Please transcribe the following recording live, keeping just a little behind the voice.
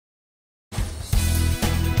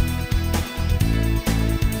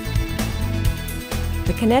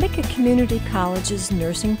The Connecticut Community College's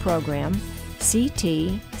nursing program,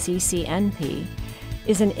 CT-CCNP,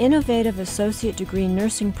 is an innovative associate degree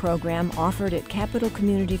nursing program offered at Capital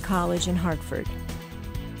Community College in Hartford.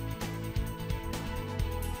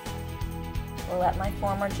 Well, at my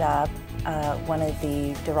former job, one of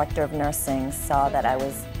the director of nursing saw that I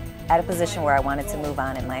was at a position where I wanted to move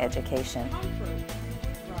on in my education.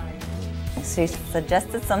 She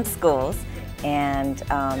suggested some schools and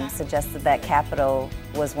suggested that Capital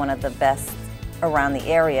was one of the best around the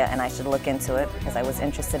area and I should look into it because I was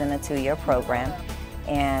interested in a 2-year program.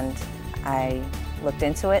 And I looked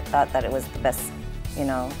into it, thought that it was the best,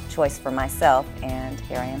 choice for myself, and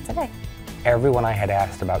here I am today. Everyone I had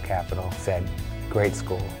asked about Capital said, great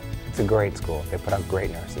school. It's a great school. They put out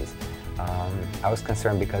great nurses. I was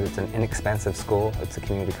concerned because it's an inexpensive school. It's a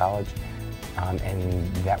community college.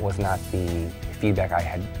 And that was not the feedback I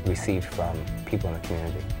had received from people in the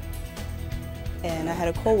community. And I had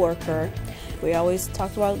a co-worker. We always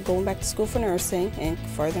talked about going back to school for nursing and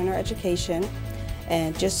furthering our education.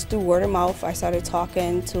 And just through word of mouth, I started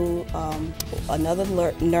talking to another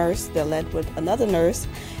nurse that led with another nurse,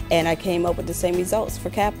 and I came up with the same results for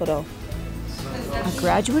Capital. A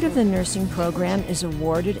graduate of the nursing program is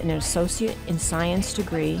awarded an Associate in Science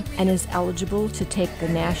degree and is eligible to take the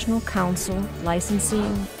National Council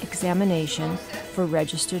Licensing Examination for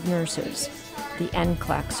Registered Nurses, the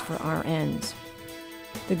NCLEX for RNs.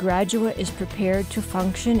 The graduate is prepared to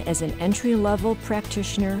function as an entry-level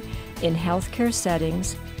practitioner in healthcare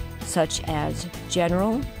settings such as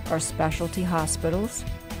general or specialty hospitals,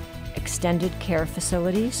 extended care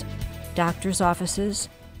facilities, doctor's offices,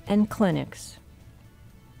 and clinics.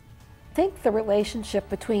 I think the relationship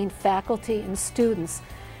between faculty and students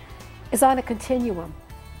is on a continuum.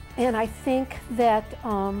 And I think that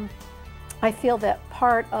I feel that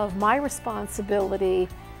part of my responsibility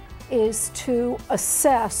is to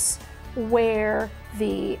assess where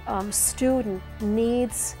the student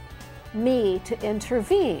needs me to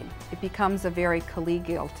intervene. It becomes a very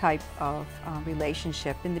collegial type of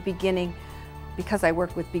relationship. In the beginning, because I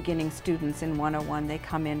work with beginning students in 101, they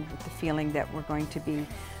come in with the feeling that we're going to be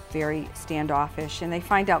very standoffish, and they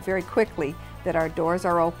find out very quickly that our doors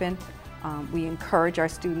are open. We encourage our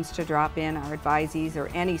students to drop in, our advisees or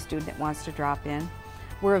any student that wants to drop in.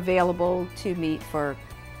 We're available to meet to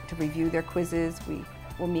review their quizzes. We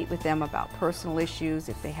will meet with them about personal issues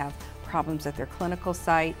if they have problems at their clinical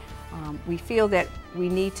site. We feel that we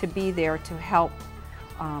need to be there to help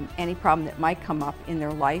any problem that might come up in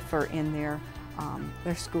their life or in their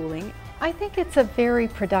schooling. I think it's a very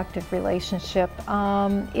productive relationship.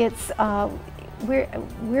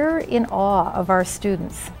 We're in awe of our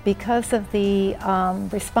students because of the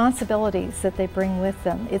responsibilities that they bring with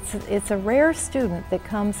them. It's a rare student that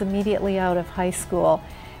comes immediately out of high school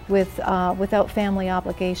without family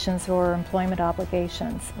obligations or employment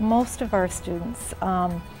obligations. Most of our students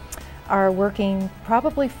are working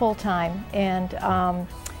probably full-time and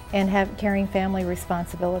carrying family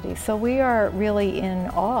responsibilities. So we are really in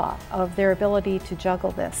awe of their ability to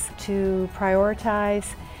juggle this, to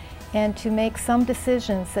prioritize, and to make some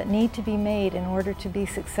decisions that need to be made in order to be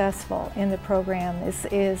successful in the program.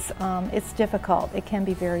 It's difficult. It can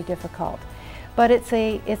be very difficult. But it's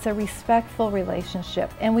a respectful relationship,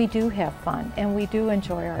 and we do have fun, and we do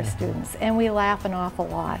enjoy our students, and we laugh an awful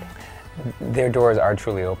lot. Their doors are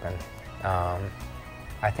truly open.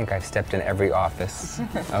 I think I've stepped in every office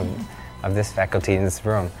of this faculty in this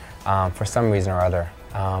room for some reason or other.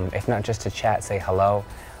 If not just to chat, say hello,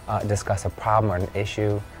 discuss a problem or an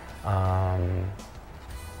issue. I'm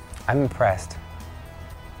impressed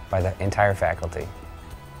by the entire faculty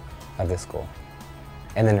of this school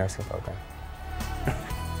and the nursing program.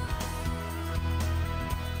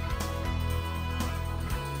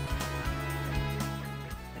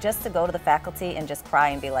 Just to go to the faculty and just cry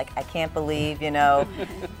and be like, I can't believe,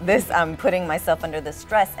 this, I'm putting myself under this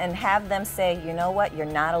stress, and have them say, you know what, you're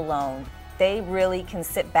not alone. They really can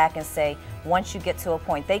sit back and say, once you get to a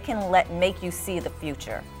point, they can make you see the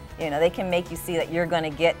future. They can make you see that you're going to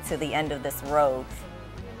get to the end of this road.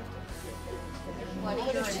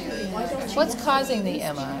 What's causing the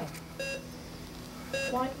MI?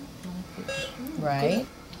 Right?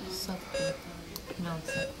 No,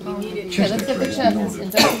 okay, let's get the chest,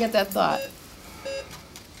 and don't forget that thought.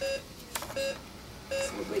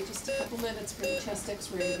 So we'll wait just a couple minutes for the chest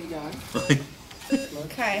X-ray to be done.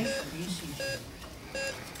 Okay.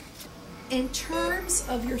 In terms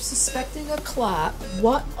of you're suspecting a clot,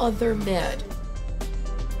 what other med?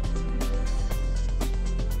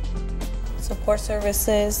 Support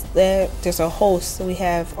services, there's a host. So we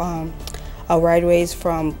have our right-of-ways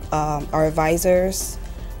from our advisors.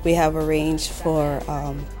 We have arranged for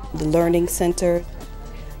the learning center,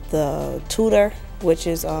 the tutor, which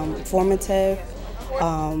is formative,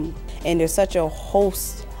 and there's such a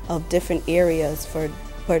host of different areas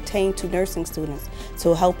pertaining to nursing students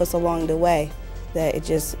to help us along the way that it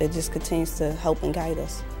just continues to help and guide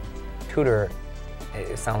us. Tutor,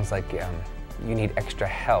 it sounds like you need extra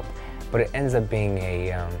help, but it ends up being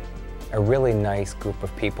a really nice group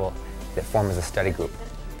of people that form as a study group.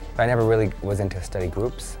 I never really was into study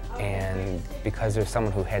groups, and because there's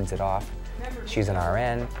someone who heads it off, she's an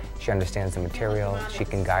RN, she understands the material, she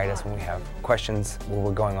can guide us when we have questions where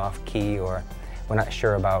we're going off key or we're not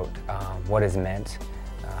sure about what is meant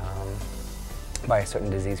by a certain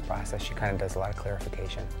disease process. She kind of does a lot of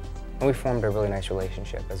clarification. And we formed a really nice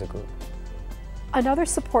relationship as a group. Another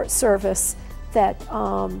support service that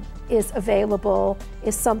is available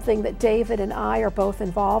is something that David and I are both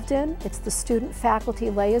involved in. It's the Student Faculty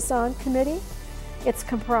Liaison Committee. It's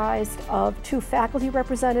comprised of 2 faculty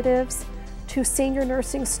representatives, 2 senior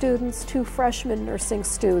nursing students, 2 freshman nursing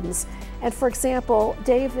students. And for example,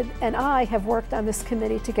 David and I have worked on this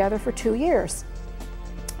committee together for 2 years.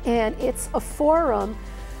 And it's a forum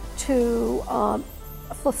to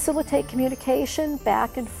facilitate communication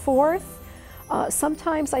back and forth.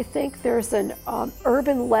 Sometimes I think there's an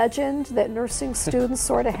urban legend that nursing students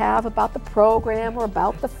sort of have about the program or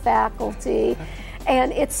about the faculty.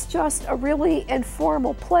 And it's just a really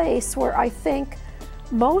informal place where I think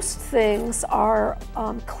most things are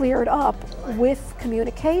cleared up with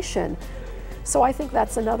communication. So I think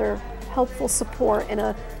that's another helpful support in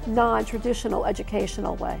a non-traditional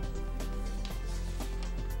educational way.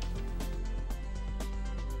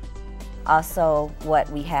 Also, what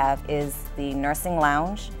we have is the nursing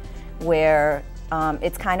lounge, where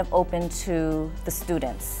it's kind of open to the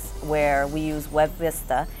students, where we use Web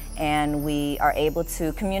Vista and we are able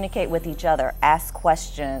to communicate with each other, ask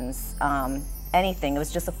questions, anything. It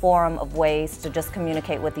was just a forum of ways to just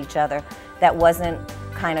communicate with each other that wasn't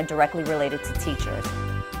kind of directly related to teachers.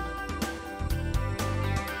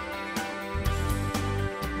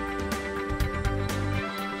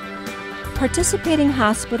 Participating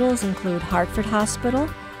hospitals include Hartford Hospital,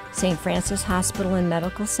 St. Francis Hospital and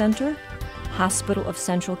Medical Center, Hospital of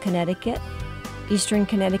Central Connecticut, Eastern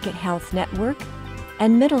Connecticut Health Network,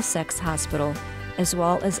 and Middlesex Hospital, as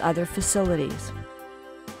well as other facilities.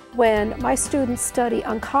 When my students study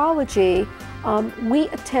oncology, we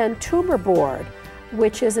attend Tumor Board,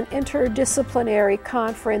 which is an interdisciplinary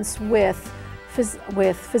conference with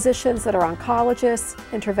physicians that are oncologists,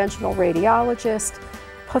 interventional radiologists,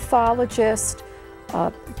 pathologists,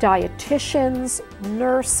 dietitians,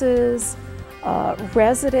 nurses,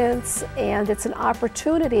 residents, and it's an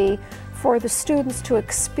opportunity for the students to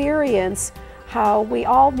experience how we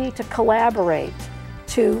all need to collaborate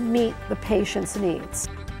to meet the patient's needs.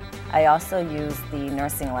 I also use the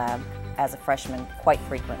nursing lab as a freshman quite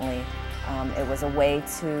frequently. It was a way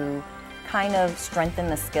to kind of strengthen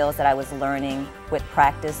the skills that I was learning with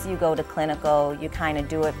practice. You go to clinical, you kind of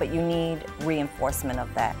do it, but you need reinforcement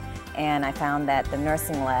of that. And I found that the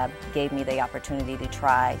nursing lab gave me the opportunity to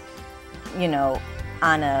try, you know,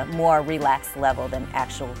 on a more relaxed level than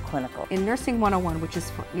actual clinical. In Nursing 101, which is,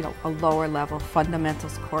 you know, a lower level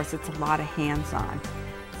fundamentals course, it's a lot of hands-on.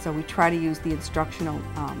 So we try to use the instructional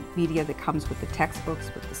media that comes with the textbooks,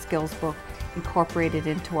 with the skills book, incorporate it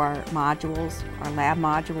into our modules, our lab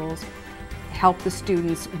modules, help the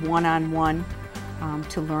students one-on-one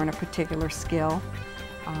to learn a particular skill.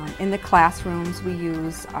 In the classrooms, we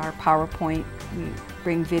use our PowerPoint. We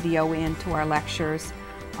bring video into our lectures.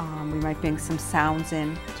 We might bring some sounds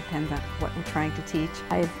in, depends on what we're trying to teach.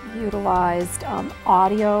 I've utilized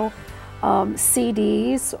audio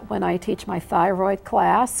CDs when I teach my thyroid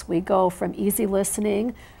class. We go from easy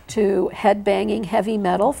listening to head-banging heavy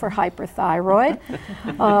metal for hyperthyroid.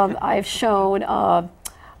 I've shown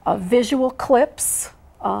visual clips,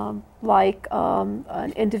 like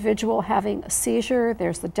an individual having a seizure.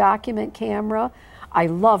 There's the document camera. I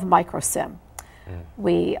love microsim.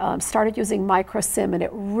 We started using microsim, and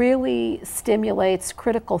it really stimulates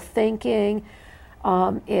critical thinking.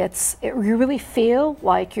 You really feel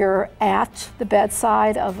like you're at the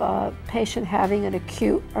bedside of a patient having an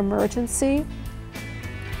acute emergency.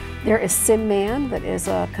 There is SimMan, that is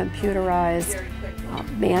a computerized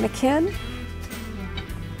mannequin.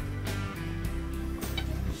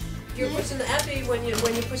 You're pushing the epi when you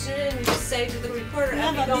push it in. You just say to the recorder,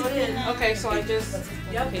 epi going in. Okay, so I just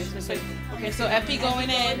okay, so epi going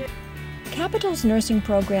in. Capital's nursing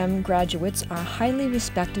program graduates are highly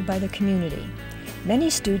respected by the community. Many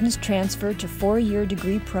students transfer to 4-year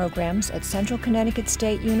degree programs at Central Connecticut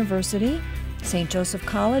State University, St. Joseph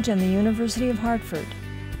College, and the University of Hartford.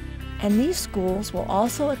 And these schools will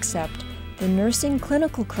also accept the nursing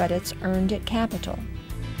clinical credits earned at Capital.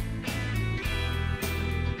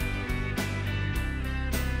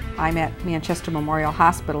 I'm at Manchester Memorial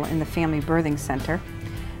Hospital in the Family Birthing Center,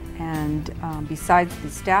 and besides the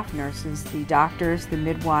staff nurses, the doctors, the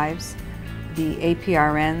midwives, the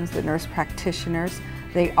APRNs, the nurse practitioners,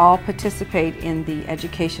 they all participate in the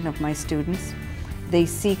education of my students. They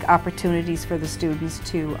seek opportunities for the students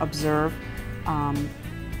to observe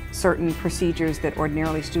certain procedures that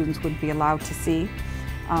ordinarily students wouldn't be allowed to see.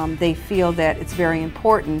 They feel that it's very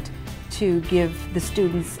important to give the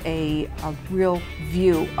students a real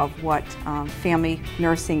view of what family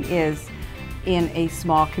nursing is in a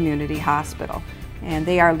small community hospital. And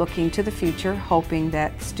they are looking to the future, hoping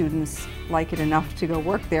that students like it enough to go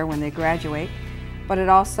work there when they graduate. But it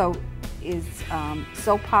also is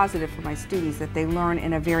so positive for my students that they learn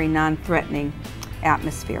in a very non-threatening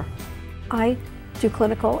atmosphere. I do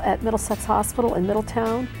clinical at Middlesex Hospital in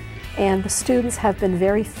Middletown, and the students have been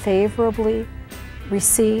very favorably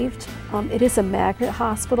received. It is a magnet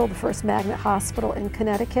hospital, the first magnet hospital in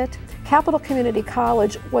Connecticut. Capital Community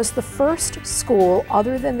College was the first school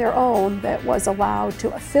other than their own that was allowed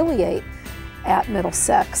to affiliate at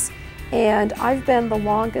Middlesex. And I've been the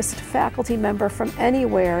longest faculty member from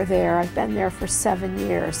anywhere there. I've been there for 7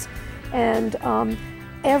 years. And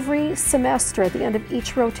every semester at the end of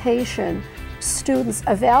each rotation, students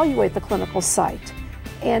evaluate the clinical site.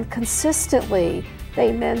 And consistently,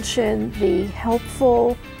 they mention the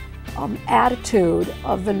helpful attitude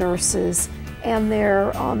of the nurses, and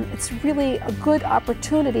it's really a good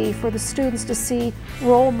opportunity for the students to see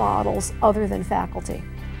role models other than faculty.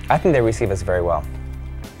 I think they receive us very well.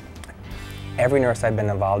 Every nurse I've been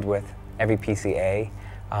involved with, every PCA,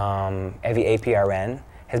 every APRN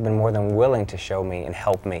has been more than willing to show me and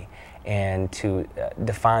help me and to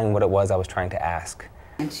define what it was I was trying to ask.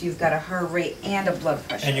 And so you've got a heart rate and a blood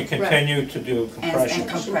pressure. And you continue to do compressions. And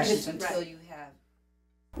compressions until you have.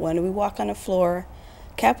 When we walk on the floor,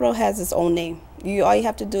 Capital has its own name. All you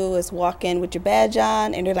have to do is walk in with your badge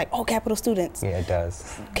on, and they're like, oh, Capital students. Yeah, it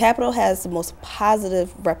does. Capital has the most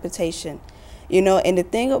positive reputation. You know, and the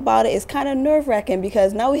thing about it is kind of nerve-wracking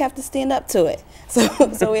because now we have to stand up to it.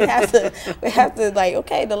 So we have to like,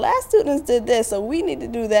 okay, the last students did this, so we need to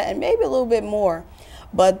do that and maybe a little bit more.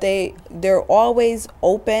 But they're always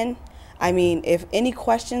open. I mean, if any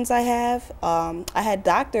questions I have, I had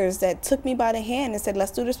doctors that took me by the hand and said,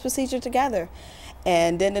 let's do this procedure together.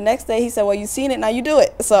 And then the next day he said, well, you've seen it, now you do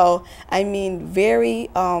it. So, I mean, very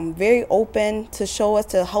open to show us,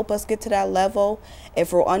 to help us get to that level.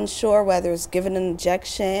 If we're unsure whether it's giving an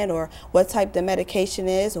injection or what type the medication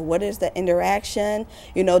is or what is the interaction,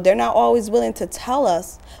 you know, they're not always willing to tell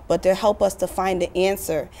us, but they help us to find the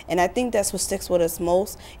answer. And I think that's what sticks with us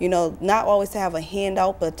most, you know, not always to have a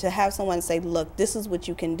handout, but to have someone say, look, this is what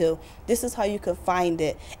you can do. This is how you can find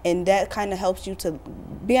it. And that kind of helps you to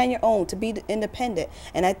be on your own, to be independent.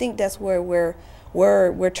 And I think that's where we're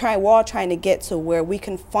all trying to get to, where we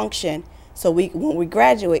can function. So when we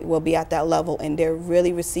graduate, we'll be at that level, and they're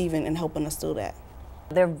really receiving and helping us do that.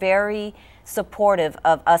 They're very supportive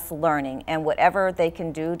of us learning, and whatever they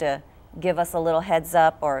can do to give us a little heads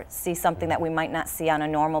up or see something that we might not see on a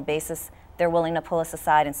normal basis, they're willing to pull us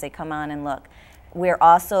aside and say, come on and look. We're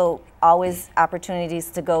also always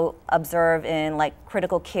opportunities to go observe in like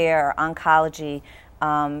critical care, oncology,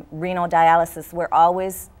 renal dialysis. We're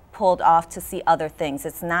always pulled off to see other things.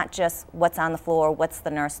 It's not just what's on the floor, what's the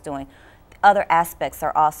nurse doing. Other aspects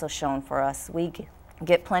are also shown for us. We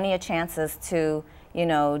get plenty of chances to, you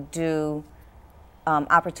know, do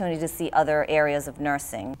opportunity to see other areas of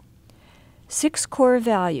nursing. 6 core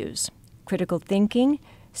values: critical thinking,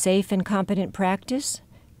 safe and competent practice,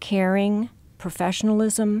 caring,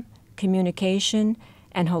 professionalism, communication,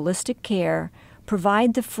 and holistic care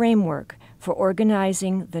provide the framework for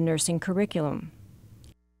organizing the nursing curriculum.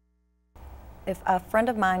 If a friend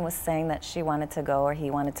of mine was saying that she wanted to go or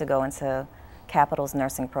he wanted to go into Capital's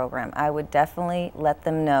nursing program, I would definitely let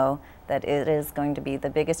them know that it is going to be the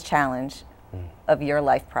biggest challenge of your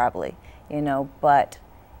life probably, you know, but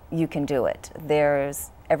you can do it.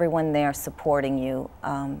 There's everyone there supporting you.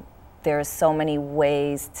 There's so many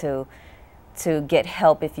ways to get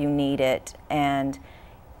help if you need it, and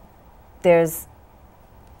there's,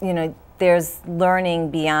 you know, there's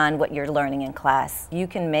learning beyond what you're learning in class. You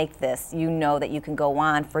can make this. You know that you can go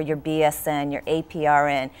on for your BSN, your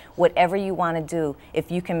APRN, whatever you want to do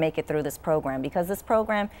if you can make it through this program. Because this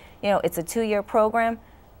program, you know, it's a 2-year program,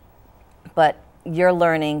 but you're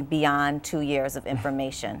learning beyond 2 years of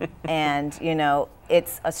information. And, you know,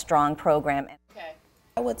 it's a strong program.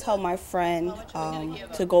 I would tell my friend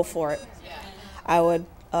to go for it. I would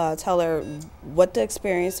tell her what the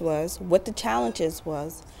experience was, what the challenges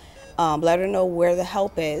was, let her know where the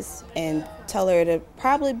help is, and tell her it'll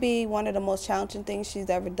probably be one of the most challenging things she's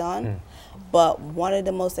ever done, but one of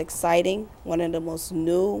the most exciting, one of the most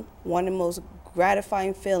new, one of the most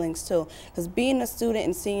gratifying feelings too. Because being a student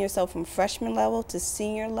and seeing yourself from freshman level to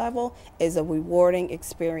senior level is a rewarding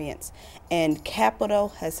experience. And Capital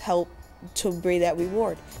has helped to bring that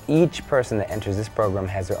reward. Each person that enters this program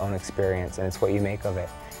has their own experience, and it's what you make of it.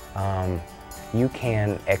 You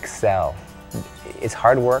can excel. It's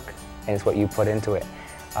hard work, and it's what you put into it.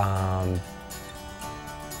 The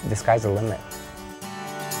sky's the limit.